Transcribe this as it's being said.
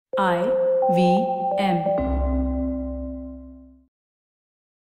IVM.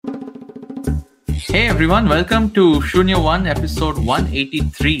 Hey everyone, welcome to Shunya One, episode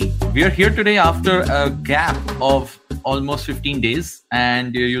 183. We are here today after a gap of almost 15 days,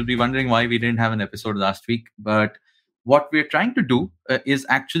 and you'll be wondering why we didn't have an episode last week. But what we're trying to do is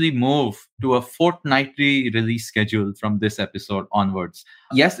actually move to a fortnightly release schedule from this episode onwards.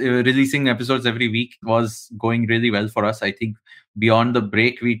 Yes, releasing episodes every week was going really well for us. I think beyond the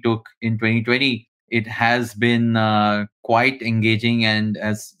break we took in 2020, it has been quite engaging and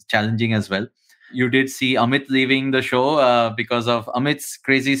as challenging as well. You did see Amit leaving the show because of Amit's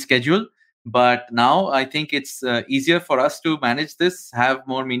crazy schedule. But now I think it's easier for us to manage this, have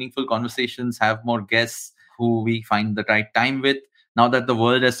more meaningful conversations, have more guests who we find the right time with. Now that the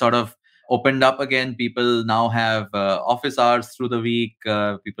world has sort of opened up again, people now have office hours through the week.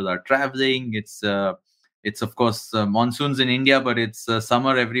 People are traveling. It's of course monsoons in India, but it's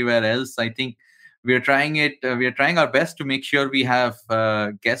summer everywhere else. I think we are trying it. We are trying our best to make sure we have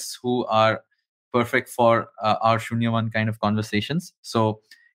guests who are perfect for our Shunya One kind of conversations. So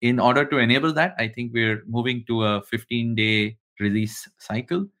in order to enable that, I think we're moving to a 15-day release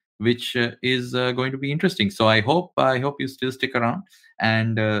cycle, which is going to be interesting. So I hope you still stick around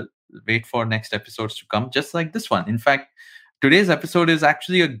and wait for next episodes to come, just like this one. In fact, today's episode is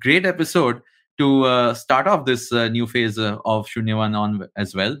actually a great episode to start off this new phase of Shunya One on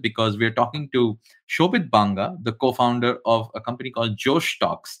as well, because we're talking to Shobit Banga, the co-founder of a company called Josh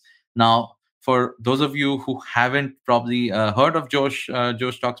Talks. Now, for those of you who haven't probably heard of Josh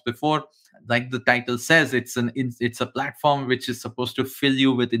Talks before, like the title says, it's a platform which is supposed to fill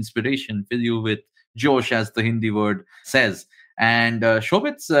you with inspiration, fill you with Josh, as the Hindi word says. And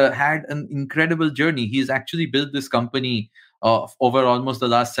Shobit's had an incredible journey. He's actually built this company over almost the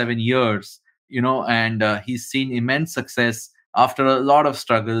last 7 years, and he's seen immense success after a lot of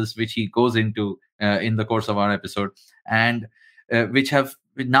struggles, which he goes into in the course of our episode, and which have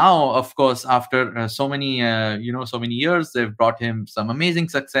now, of course, after so many years, they've brought him some amazing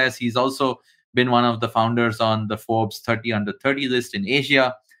success. He's also been one of the founders on the Forbes 30 under 30 list in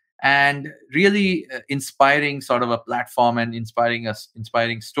Asia, and really inspiring sort of a platform and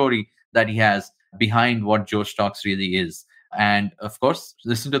inspiring story that he has behind what Josh Talks really is. And of course,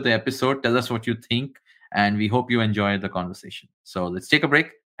 listen to the episode, tell us what you think, and we hope you enjoy the conversation. So let's take a break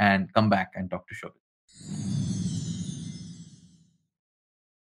and come back and talk to Shobit.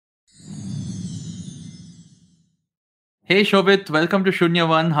 Hey Shobit, welcome to Shunya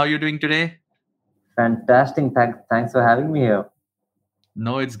One. How are you doing today? Fantastic. Thanks for having me here.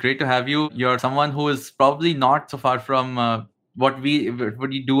 No, it's great to have you. You're someone who is probably not so far from what we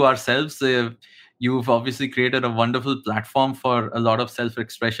do ourselves. You've obviously created a wonderful platform for a lot of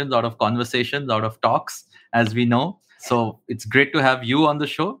self-expression, a lot of conversations, a lot of talks, as we know. So it's great to have you on the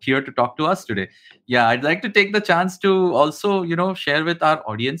show here to talk to us today. Yeah, I'd like to take the chance to also, share with our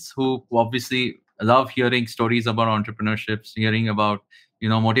audience who obviously love hearing stories about entrepreneurships, hearing about,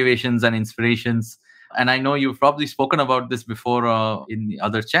 motivations and inspirations. And I know you've probably spoken about this before in the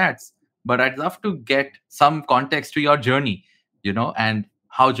other chats, but I'd love to get some context to your journey, and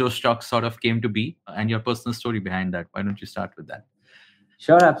how Josh Talks sort of came to be and your personal story behind that. Why don't you start with that?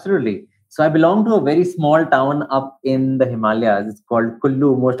 Sure, absolutely. So I belong to a very small town up in the Himalayas. It's called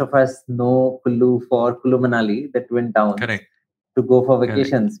Kullu. Most of us know Kullu for Kullu Manali, the twin towns. Correct. To go for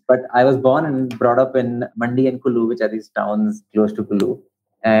vacations. Correct. But I was born and brought up in Mandi and Kullu, which are these towns close to Kullu.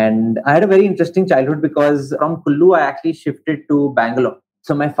 And I had a very interesting childhood because from Kullu, I actually shifted to Bangalore.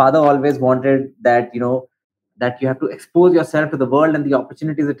 So my father always wanted that, that you have to expose yourself to the world and the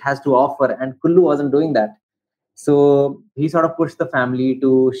opportunities it has to offer. And Kullu wasn't doing that. So he sort of pushed the family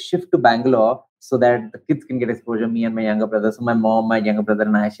to shift to Bangalore so that the kids can get exposure, me and my younger brother. So my mom, my younger brother,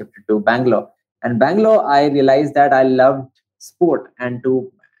 and I shifted to Bangalore. And Bangalore, I realized that I loved sport and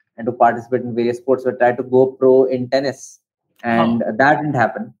to participate in various sports. So I tried to go pro in tennis, and that didn't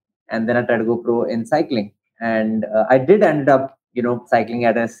happen. And then I tried to go pro in cycling, and I did end up, cycling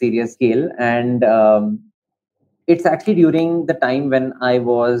at a serious scale. And it's actually during the time when I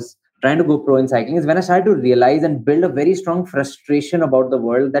was trying to go pro in cycling is when I started to realize and build a very strong frustration about the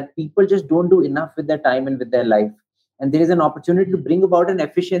world that people just don't do enough with their time and with their life. And there is an opportunity to bring about an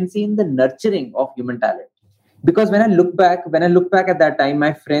efficiency in the nurturing of human talent. Because when I look back at that time,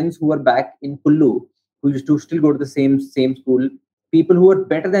 my friends who were back in Kullu, who used to still go to the same school, people who were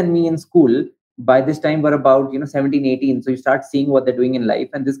better than me in school by this time were about 17, 18. So you start seeing what they're doing in life.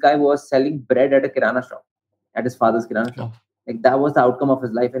 And this guy was selling bread at a kirana shop, at his father's kirana shop. Like that was the outcome of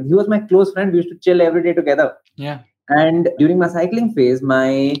his life. And he was my close friend. We used to chill every day together. Yeah. And during my cycling phase,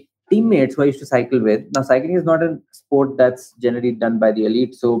 my teammates who I used to cycle with. Now, cycling is not a sport that's generally done by the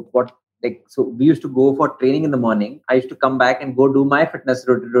elite. So so we used to go for training in the morning. I used to come back and go do my fitness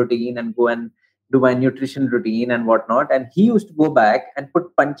routine and go and do my nutrition routine and whatnot. And he used to go back and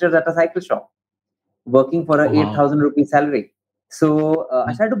put punctures at a cycle shop, working for a 8,000 rupee salary. So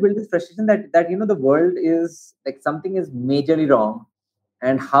I started to build this frustration that the world is like something is majorly wrong,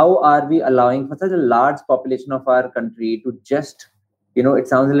 and how are we allowing for such a large population of our country to just, it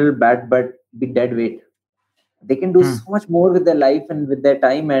sounds a little bad, but be dead weight. They can do so much more with their life and with their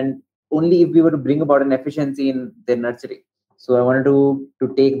time, and only if we were to bring about an efficiency in their nurturing. So I wanted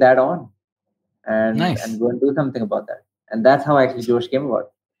to take that on and go and do something about that. And that's how actually Josh came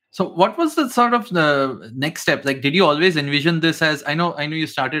about. So what was the sort of the next step? Like, did you always envision this as, I know you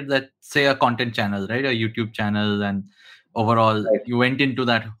started that, say, a content channel, right? A YouTube channel, and overall you went into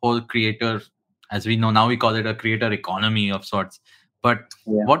that whole creator, as we know now, we call it a creator economy of sorts. But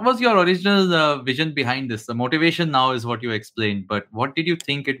what was your original vision behind this? The motivation now is what you explained, but what did you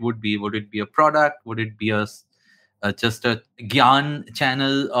think it would be? Would it be a product? Would it be just a Gyan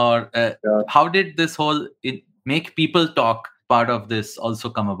channel? Or how did this whole make people talk part of this also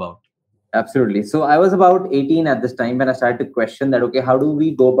come about? Absolutely. So I was about 18 at this time when I started to question that, okay, how do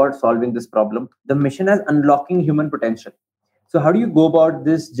we go about solving this problem? The mission is unlocking human potential. So how do you go about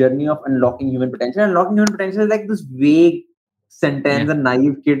this journey of unlocking human potential? Unlocking human potential is like this vague sentence a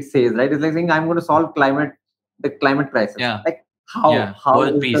naive kid says, right? It's like saying, I'm going to solve the climate crisis. Like how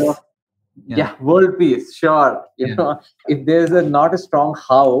world peace. World peace. Sure. You know, if there's not a strong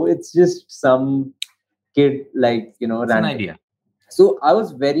how, it's just some kid it's an idea. So I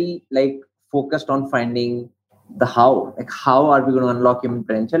was very focused on finding the how, how are we going to unlock human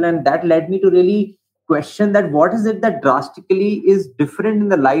potential? And that led me to really question that what is it that drastically is different in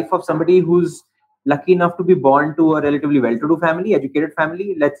the life of somebody who's lucky enough to be born to a relatively well-to-do family, educated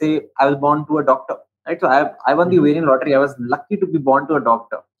family. Let's say I was born to a doctor, right? So I won the ovarian lottery. I was lucky to be born to a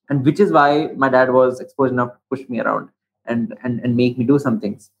doctor, and which is why my dad was exposed enough to push me around and make me do some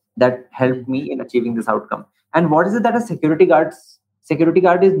things that helped me in achieving this outcome. And what is it that a security guard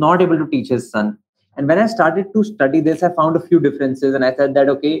is not able to teach his son? And when I started to study this, I found a few differences, and I said that,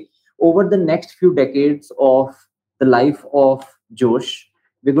 okay, over the next few decades of the life of Josh,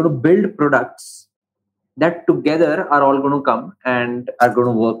 we're going to build products that together are all going to come and are going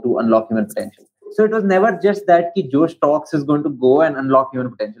to work to unlock human potential. So it was never just that Josh Talks is going to go and unlock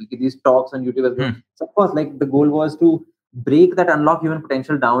human potential. These talks on YouTube. So of course, the goal was to break that unlock human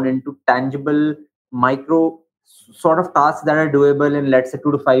potential down into tangible, micro sort of tasks that are doable in, let's say,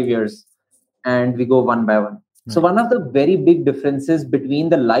 2 to 5 years. And we go one by one. So one of the very big differences between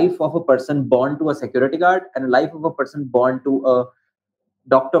the life of a person born to a security guard and the life of a person born to a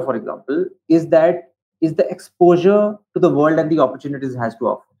doctor, for example, is the exposure to the world and the opportunities it has to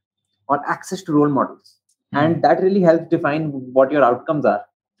offer, or access to role models. And that really helps define what your outcomes are.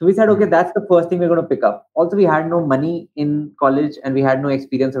 So we said, okay, that's the first thing we're going to pick up. Also, we had no money in college and we had no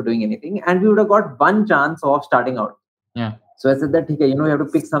experience of doing anything. And we would have got one chance of starting out. So I said that, you have to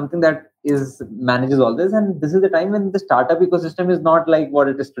pick something that manages all this. And this is the time when the startup ecosystem is not like what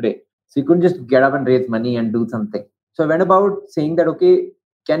it is today. So you couldn't just get up and raise money and do something. So I went about saying that, okay,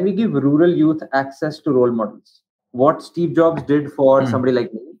 can we give rural youth access to role models? What Steve Jobs did for somebody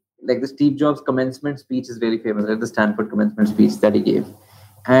like me, like the Steve Jobs commencement speech is really famous, like the Stanford commencement speech that he gave.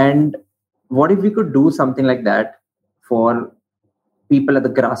 And what if we could do something like that for people at the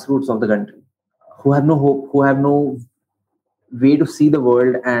grassroots of the country who have no hope, who have no way to see the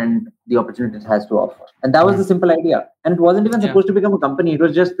world and the opportunity it has to offer? And that was the simple idea. And it wasn't even supposed to become a company. It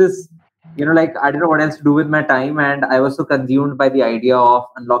was just this, I don't know what else to do with my time. And I was so consumed by the idea of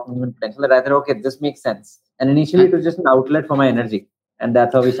unlocking human potential that I thought, okay, this makes sense. And initially it was just an outlet for my energy. And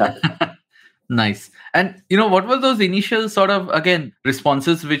that's how we started. Nice. And, what were those initial sort of, again,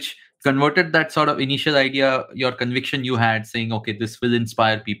 responses which converted that sort of initial idea, your conviction you had saying, okay, this will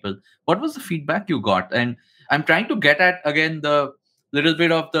inspire people? What was the feedback you got? And I'm trying to get at, again, the little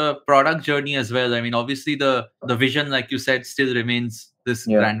bit of the product journey as well. I mean, obviously the vision, like you said, still remains this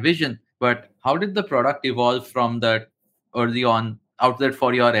grand vision. But how did the product evolve from that early on outlet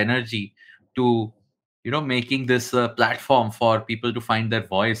for your energy to, making this platform for people to find their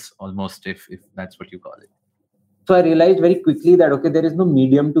voice, almost, if that's what you call it? So I realized very quickly that, okay, there is no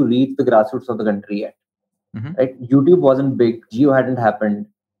medium to reach the grassroots of the country yet. Right? YouTube wasn't big. Geo hadn't happened.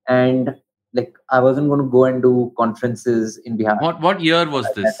 And I wasn't going to go and do conferences in Bihar. What year was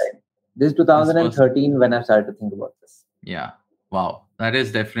this? This is 2013 when I started to think about this. Yeah. Wow. That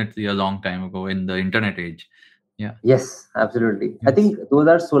is definitely a long time ago in the internet age. Yeah. Yes, absolutely. Yes. I think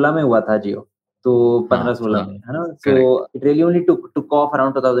 2016 mein hua tha Geo. So 15-16 mein, hai na? So it really only took off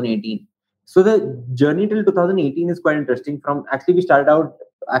around 2018. So the journey till 2018 is quite interesting. Actually we started out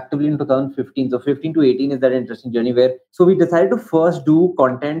actively in 2015. So 15 to 18 is that interesting journey where, so we decided to first do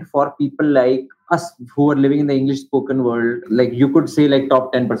content for people like us who are living in the English spoken world. Like you could say like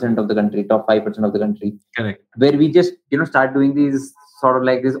top 10% of the country, top 5% of the country. Correct. Where we just, start doing these sort of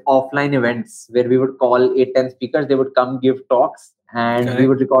like these offline events where we would call 8-10 speakers. They would come give talks and we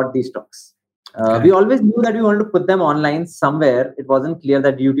would record these talks. We always knew that we wanted to put them online somewhere. It wasn't clear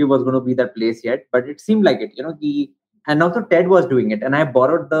that YouTube was going to be that place yet, but it seemed like it, and also TED was doing it. And I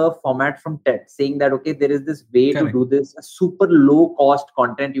borrowed the format from TED, saying that, okay, there is this way to do this, a super low cost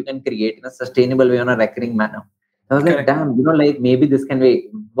content you can create in a sustainable way on a recurring manner. I was like, damn, maybe this can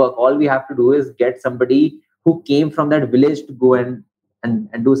work. All we have to do is get somebody who came from that village to go and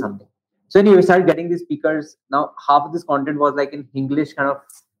do something. So anyway, we started getting these speakers. Now, half of this content was like in English kind of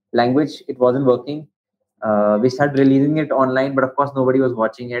language. It wasn't working. We started releasing it online, but of course, nobody was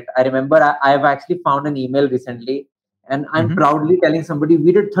watching it. I remember I've actually found an email recently, and I'm proudly telling somebody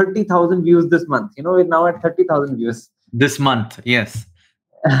we did 30,000 views this month. We're now at 30,000 views. This month, yes.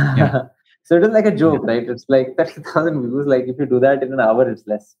 Yeah. So it is like a joke, right? It's like 30,000 views. Like if you do that in an hour, it's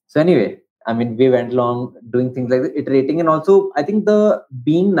less. So anyway, I mean, we went along doing things like that, iterating. And also, I think the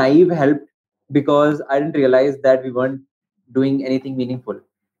being naive helped because I didn't realize that we weren't doing anything meaningful.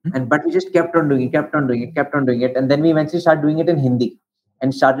 But we just kept on doing it. And then we eventually started doing it in Hindi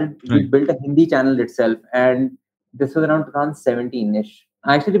and we built a Hindi channel itself. And this was around 2017-ish.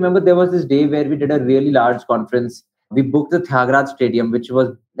 I actually remember there was this day where we did a really large conference. We booked the Thiagraj Stadium, which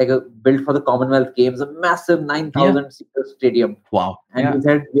was like built for the Commonwealth Games, a massive 9,000-seater stadium. Wow. And we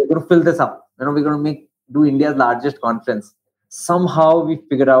said, we're going to fill this up. We're going to do India's largest conference. Somehow we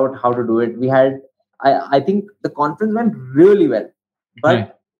figured out how to do it. We had, I think the conference went really well.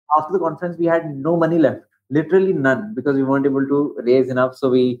 But after the conference, we had no money left. Literally none, because we weren't able to raise enough. So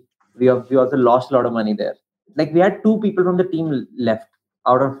we also lost a lot of money there. Like we had 2 people from the team left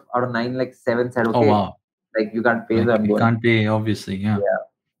out of 9, like 7 said, okay. Oh, wow. Like you can't pay them. You can't pay, obviously. Yeah.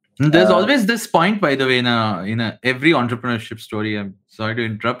 And there's always this point, by the way, in every entrepreneurship story. I'm sorry to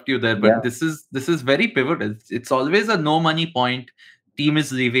interrupt you there, but this is very pivotal. It's always a no money point. Team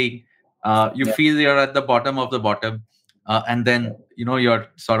is leaving. You feel you're at the bottom of the bottom, and then your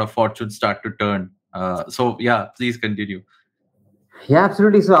sort of fortune start to turn. So yeah, please continue. Yeah,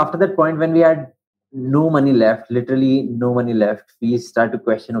 absolutely. So after that point, when we had no money left, literally no money left, we started to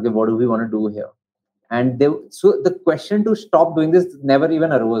question, okay, what do we want to do here? And so the question to stop doing this never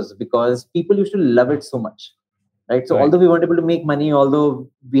even arose because people used to love it so much, right? So although we weren't able to make money,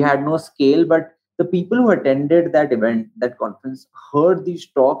 although we had no scale, but the people who attended that event, that conference, heard these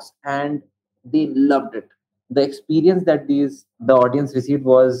talks and they loved it. The experience that the audience received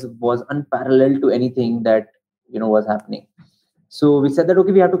was unparalleled to anything that was happening. So we said that,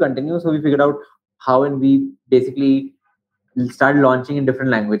 okay, we have to continue. So we figured out how, and we basically started launching in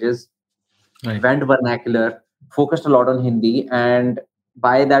different languages. Went vernacular, focused a lot on Hindi, and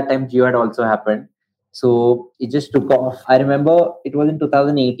by that time Jio had also happened. So it just took off. I remember it was in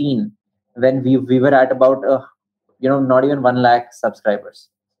 2018 when we were at about not even 1 lakh subscribers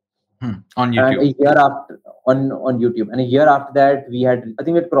on YouTube. And a year after on YouTube, and a year after that we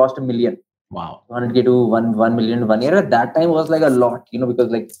had crossed 1 million. Wow. 100K to 1 million in 1 year. At that time was like a lot, because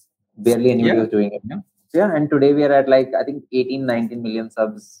like barely anybody was doing it. Yeah, and today we are at like 18-19 million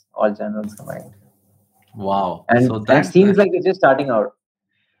subs, all channels combined. Wow. And so that seems like it's just starting out.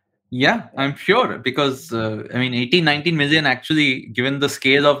 Yeah, I'm sure, because 18-19 million actually, given the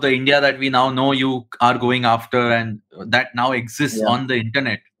scale of the India that we now know you are going after, and that now exists on the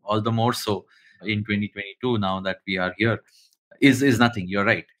internet, all the more so in 2022 now that we are here, is nothing. You're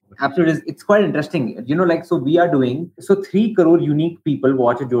right. Absolutely. It's quite interesting. So we are doing, 3 crore unique people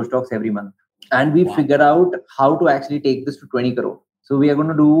watch Josh Talks every month. And we figured out how to actually take this to 20 crore. So we are going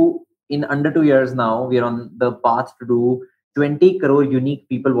to do, in under 2 years now, we are on the path to do 20 crore unique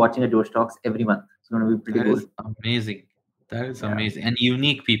people watching Josh Talks every month. It's going to be pretty good. Amazing. That is amazing. And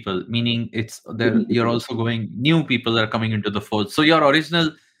unique people, meaning you're also going, new people are coming into the fold. So your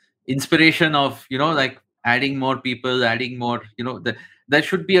original inspiration of, like adding more people, adding more, there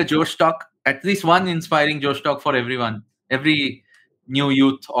should be a Josh Talk, at least one inspiring Josh Talk for everyone, every new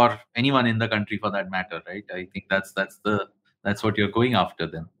youth or anyone in the country for that matter, right? I think that's what you're going after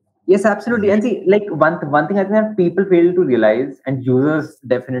then. Yes, absolutely. And see, like one thing I think that people fail to realize, and users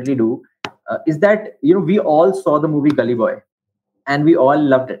definitely do, is that we all saw the movie Gully Boy, and we all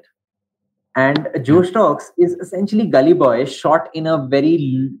loved it. And Josh Talks is essentially Gully Boy shot in a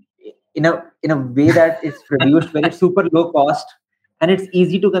very in a way that it's produced very super low cost and it's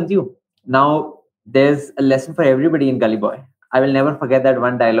easy to consume. Now, there's a lesson for everybody in Gully Boy. I will never forget that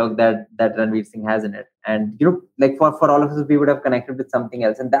one dialogue that Ranveer Singh has in it. And like for all of us, we would have connected with something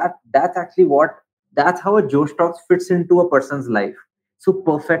else. And that's actually that's how a Josh Talks fits into a person's life so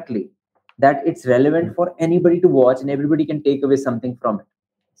perfectly that it's relevant for anybody to watch and everybody can take away something from it.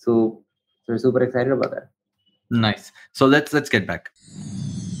 So we're super excited about that. Nice. So let's get back.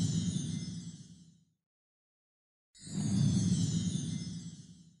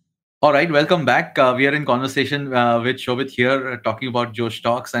 All right, welcome back. We are in conversation with Shobit here, talking about Josh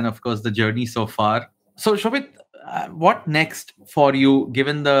Talks and, of course, the journey so far. So, Shobit, what next for you,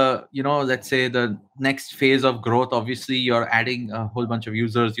 given the, let's say the next phase of growth? Obviously, you're adding a whole bunch of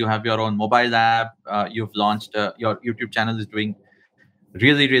users. You have your own mobile app. You've launched your YouTube channel is doing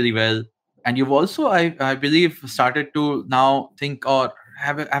really, really well. And you've also, I believe, started to now think or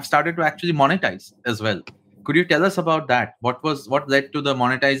have started to actually monetize as well. Could you tell us about that? What led to the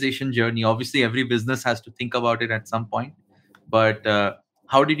monetization journey? Obviously, every business has to think about it at some point. But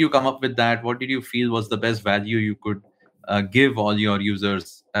how did you come up with that? What did you feel was the best value you could give all your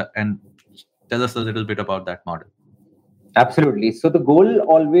users? And tell us a little bit about that model. Absolutely. So the goal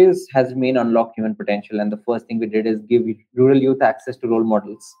always has remained unlock human potential. And the first thing we did is give rural youth access to role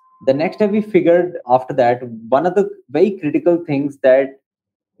models. The next step we figured after that, one of the very critical things that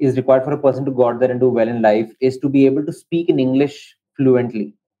is required for a person to go out there and do well in life is to be able to speak in English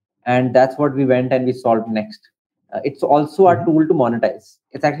fluently. And that's what we went and we solved next. It's also a tool to monetize.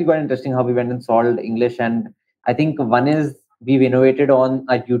 It's actually quite interesting how we went and solved English. And I think one is we've innovated on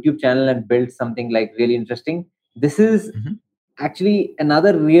a YouTube channel and built something like really interesting. This is actually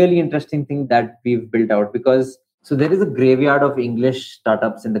another really interesting thing that we've built out, because so there is a graveyard of English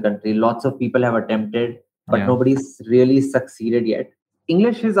startups in the country. Lots of people have attempted, but nobody's really succeeded yet.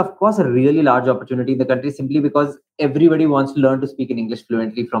 English is, of course, a really large opportunity in the country simply because everybody wants to learn to speak in English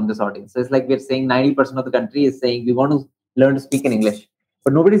fluently from this audience. So it's like we're saying 90% of the country is saying we want to learn to speak in English,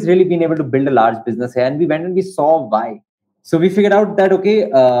 but nobody's really been able to build a large business here. And we went and we saw why. So we figured out that, okay,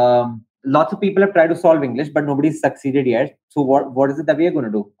 lots of people have tried to solve English, but nobody's succeeded yet. So what is it that we are going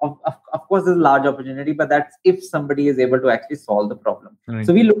to do? Of course, there's a large opportunity, but that's if somebody is able to actually solve the problem. Right.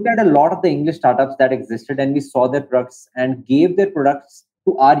 So we looked at a lot of the English startups that existed and we saw their products and gave their products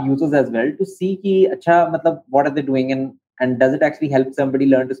to our users as well to see ki, what are they doing and does it actually help somebody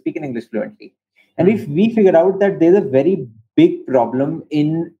learn to speak in English fluently? And we figured out that there's a very big problem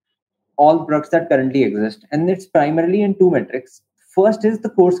in all products that currently exist. And it's primarily in two metrics. First is the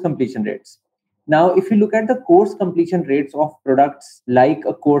course completion rates. Now, if you look at the course completion rates of products like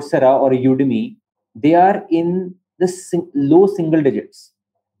a Coursera or a Udemy, they are in the low single digits.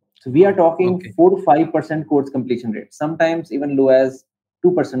 So we are talking 4 to 5% course completion rates, sometimes even low as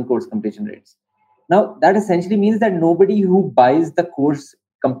 2% course completion rates. Now, that essentially means that nobody who buys the course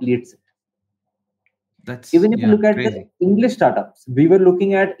completes it. Even if you look at the English startups, we were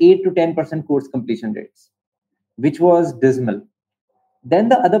looking at 8 to 10% course completion rates, which was dismal. Then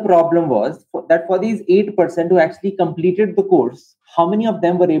the other problem was that for these 8% who actually completed the course, how many of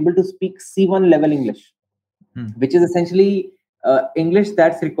them were able to speak C1 level English, which is essentially English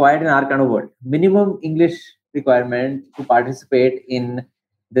that's required in our kind of world. Minimum English requirement to participate in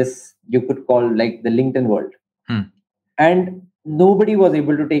this, you could call like the LinkedIn world. And nobody was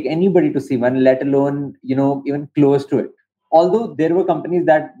able to take anybody to C1, let alone, even close to it. Although there were companies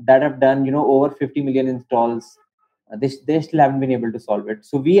that have done, over 50 million installs, they still haven't been able to solve it.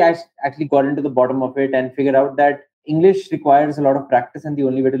 So we actually got into the bottom of it and figured out that English requires a lot of practice, and the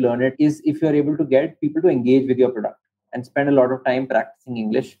only way to learn it is if you're able to get people to engage with your product and spend a lot of time practicing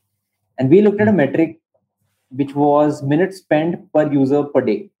English. And we looked at a metric which was minutes spent per user per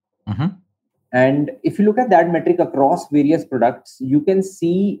day. And if you look at that metric across various products, you can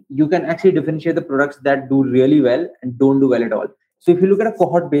actually differentiate the products that do really well and don't do well at all. So if you look at a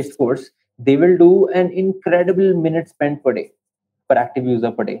cohort-based course, they will do an incredible minutes spent per day, per active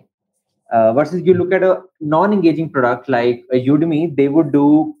user per day. Versus you look at a non-engaging product like a Udemy, they would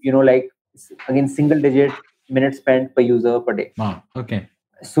do, again, single-digit minutes spent per user per day. Wow. Okay.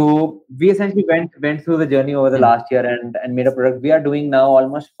 So we essentially went through the journey over the last year and made a product. We are doing now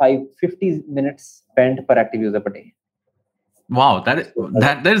almost 50 minutes spent per active user per day. Wow, that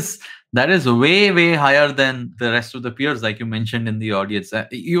is way higher than the rest of the peers, like you mentioned in the audience.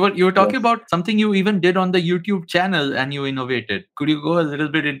 You were talking about something you even did on the YouTube channel and you innovated. Could you go a little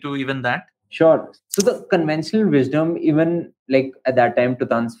bit into even that? Sure. So the conventional wisdom, even like at that time,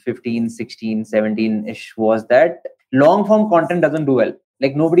 2015, 16, 17-ish, was that long form content doesn't do well.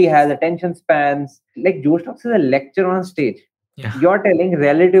 Like nobody has attention spans. Like Josh Talks is a lecture on stage. You're telling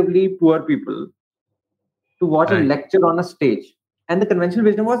relatively poor people to watch a lecture on a stage. And the conventional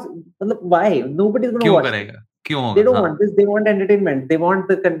wisdom was, why? Nobody's going to watch it. They don't want this. They want entertainment. They want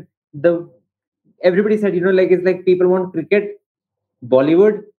the everybody said, it's like people want cricket,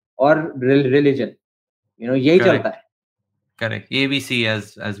 Bollywood, or religion. Yahi chalta hai. Correct. ABC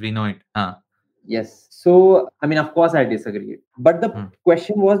as we know it. Yes. So, of course, I disagree. But the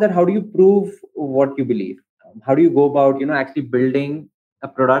question was that how do you prove what you believe? How do you go about, actually building a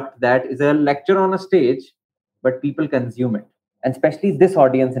product that is a lecture on a stage, but people consume it? And especially this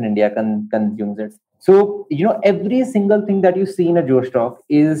audience in India consumes it. So, every single thing that you see in a Josh Talk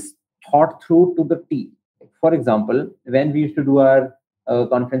is thought through to the T. For example, when we used to do our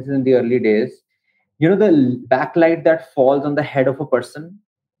conferences in the early days, the backlight that falls on the head of a person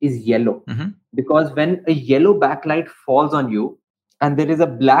is yellow. Because when a yellow backlight falls on you and there is a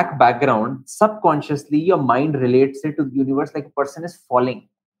black background, subconsciously your mind relates it to the universe like a person is falling.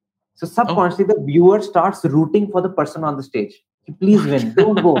 So subconsciously the viewer starts rooting for the person on the stage. Please win,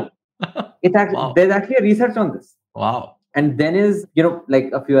 don't go. There's actually a research on this. Wow. And then is,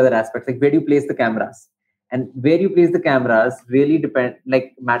 like a few other aspects, like where do you place the cameras? And where you place the cameras really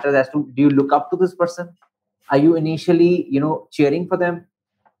matters as to, do you look up to this person? Are you initially, cheering for them?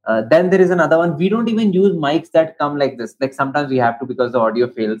 Then there is another one. We don't even use mics that come like this. Like sometimes we have to because the audio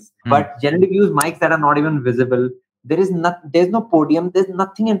fails. But generally we use mics that are not even visible. There's no podium. There's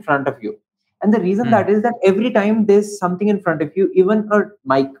nothing in front of you. And the reason that is that every time there's something in front of you, even a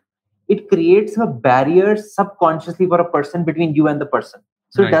mic, it creates a barrier subconsciously for a person between you and the person.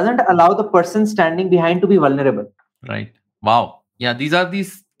 So it doesn't allow the person standing behind to be vulnerable. Right. Wow. Yeah, these are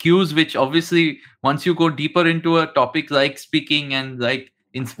these cues which obviously once you go deeper into a topic like speaking and like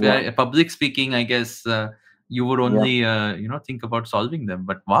public speaking, I guess you would only think about solving them.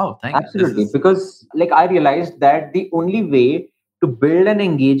 But wow, thank you. Absolutely. Because I realized that the only way to build an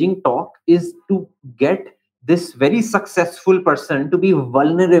engaging talk is to get this very successful person to be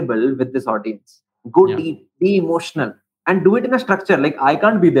vulnerable with this audience. Go deep, be emotional, and do it in a structure. I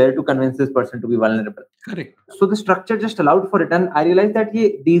can't be there to convince this person to be vulnerable. Correct. So the structure just allowed for it. And I realized that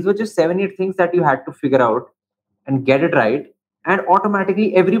these were just 7-8 things that you had to figure out and get it right. And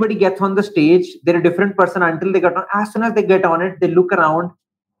automatically everybody gets on the stage. They're a different person until they get on. As soon as they get on it, they look around.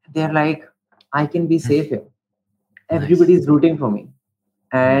 They're like, I can be safe here. Everybody's rooting for me.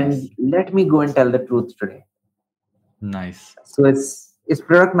 And let me go and tell the truth today. Nice. So it's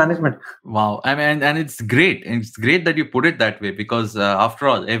product management. Wow. And it's great. And it's great that you put it that way, because after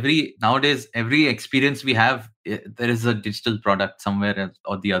all, nowadays, every experience we have, there is a digital product somewhere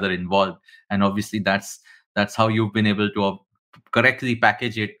or the other involved. And obviously that's how you've been able to correctly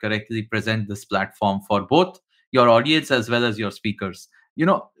package it, correctly present this platform for both your audience as well as your speakers.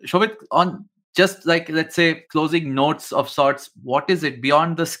 Shobhit, on just let's say closing notes of sorts, what is it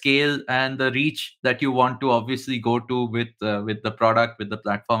beyond the scale and the reach that you want to obviously go to with the product, with the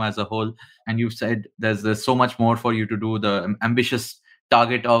platform as a whole? And you've said there's so much more for you to do, the ambitious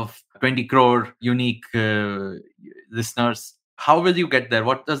target of 20 crore unique listeners. How will you get there?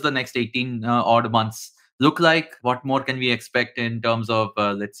 What does the next 18 odd months look like? What more can we expect in terms of,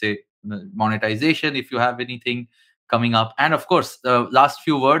 let's say, monetization, if you have anything coming up? And of course, the last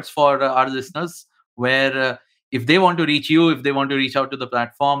few words for our listeners, where if they want to reach you, if they want to reach out to the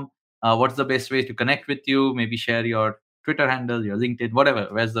platform, what's the best way to connect with you? Maybe share your Twitter handle, your LinkedIn, whatever.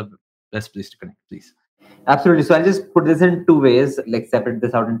 Where's the best place to connect, please? Absolutely. So I'll just put this in two ways, separate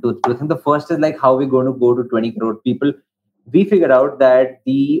this out into two things. The first is how we're going to go to 20 crore people. We figured out that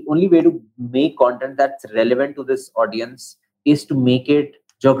the only way to make content that's relevant to this audience is to make it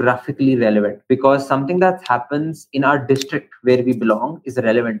geographically relevant, because something that happens in our district where we belong is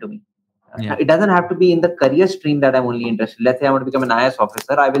relevant to me. It doesn't have to be in the career stream that I'm only interested. Let's say I want to become an IS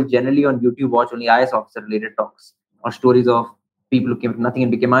officer. I will generally on YouTube watch only IS officer related talks or stories of people who came from nothing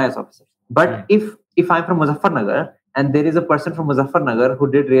and became IS officers. But if I'm from Muzaffarnagar and there is a person from Muzaffarnagar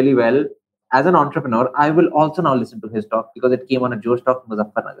who did really well as an entrepreneur, I will also now listen to his talk because it came on a Josh Talk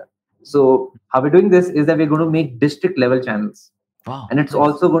Muzaffarnagar. So how we're doing this is that we're going to make district level channels. Wow. And it's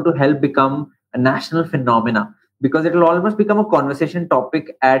also going to help become a national phenomena, because it will almost become a conversation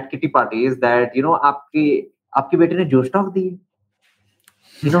topic at kitty parties that, आपके बेटे ने जोश talk दी,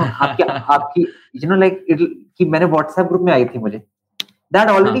 आपकी मैंने WhatsApp group में आई थी मुझे. That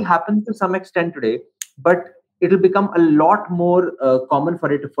already happens to some extent today, but it will become a lot more common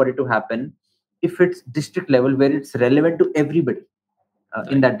for it to happen if it's district level, where it's relevant to everybody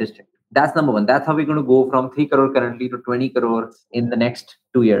in that district. That's number one. That's how we're going to go from 3 crore currently to 20 crore in the next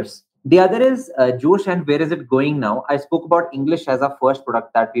 2 years. The other is Josh, and where is it going now? I spoke about English as our first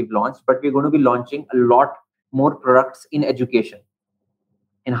product that we've launched, but we're going to be launching a lot more products in education.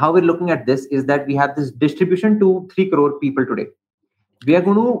 And how we're looking at this is that we have this distribution to 3 crore people today. we are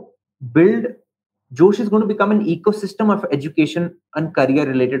going to build, Josh is going to become an ecosystem of education and career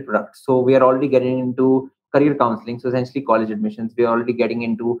related products. So we are already getting into career counseling, so essentially college admissions. We are already getting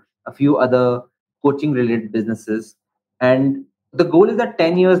into a few other coaching related businesses. And the goal is that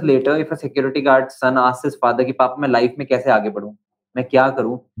 10 years later, if a security guard's son asks his father, ki, Papa, main life mein kaise aage badhu? Main kya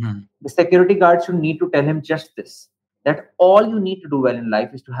karu? The security guard should need to tell him just this, that all you need to do well in life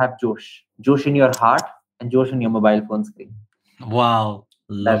is to have Josh in your heart and Josh on your mobile phone screen. Wow.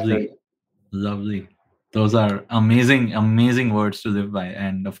 Lovely. Lovely. Those are amazing words to live by.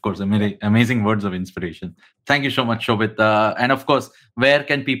 And of course, amazing words of inspiration. Thank you so much, Shobhit. And of course, where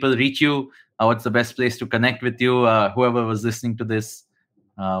can people reach you? What's the best place to connect with you? Whoever was listening to this,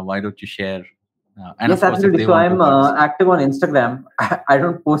 why don't you share? And yes, absolutely. So I'm active on Instagram. I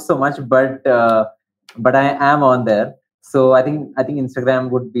don't post so much, but I am on there. So I think Instagram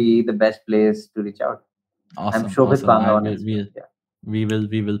would be the best place to reach out. Awesome. I'm Shobhit Banga on Instagram. We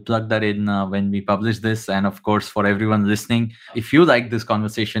will plug that in when we publish this. And of course, for everyone listening, if you like this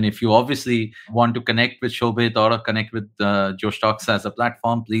conversation, if you obviously want to connect with Shobhit or connect with Josh Talks as a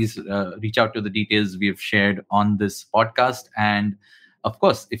platform, please reach out to the details we have shared on this podcast. And of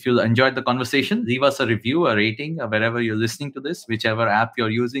course, if you enjoyed the conversation, leave us a review, a rating, wherever you're listening to this, whichever app you're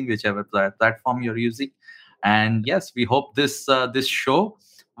using, whichever platform you're using. And yes, we hope this show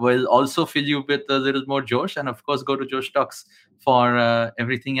will also fill you with a little more Josh. And of course, go to Josh Talks for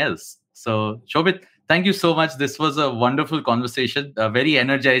everything else. So Shobhit, thank you so much. This was a wonderful conversation, very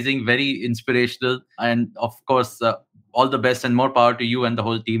energizing, very inspirational. And of course, all the best and more power to you and the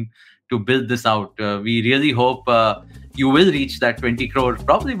whole team to build this out. We really hope you will reach that 20 crore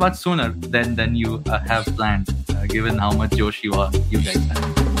probably much sooner than you have planned, given how much Josh you guys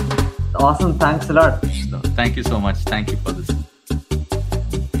have. Awesome. Thanks a lot. So, thank you so much. Thank you for this.